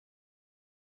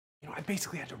I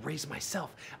basically had to raise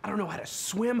myself. I don't know how to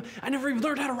swim. I never even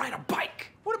learned how to ride a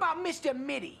bike. What about Mr.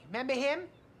 Mitty? Remember him?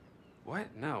 What?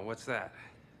 No, what's that?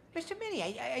 Mr. Mitty,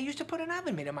 I used to put an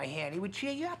oven mitt in my hand. He would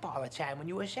cheer you up all the time when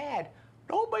you were sad.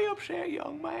 Don't be upset,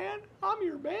 young man. I'm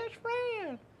your best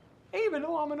friend. Even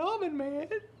though I'm an oven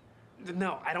mitt.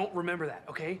 No, I don't remember that,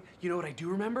 okay? You know what I do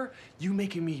remember? You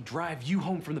making me drive you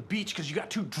home from the beach because you got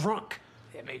too drunk.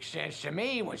 It makes sense to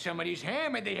me. When somebody's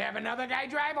hammered, they have another guy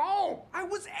drive home. I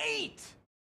was 8.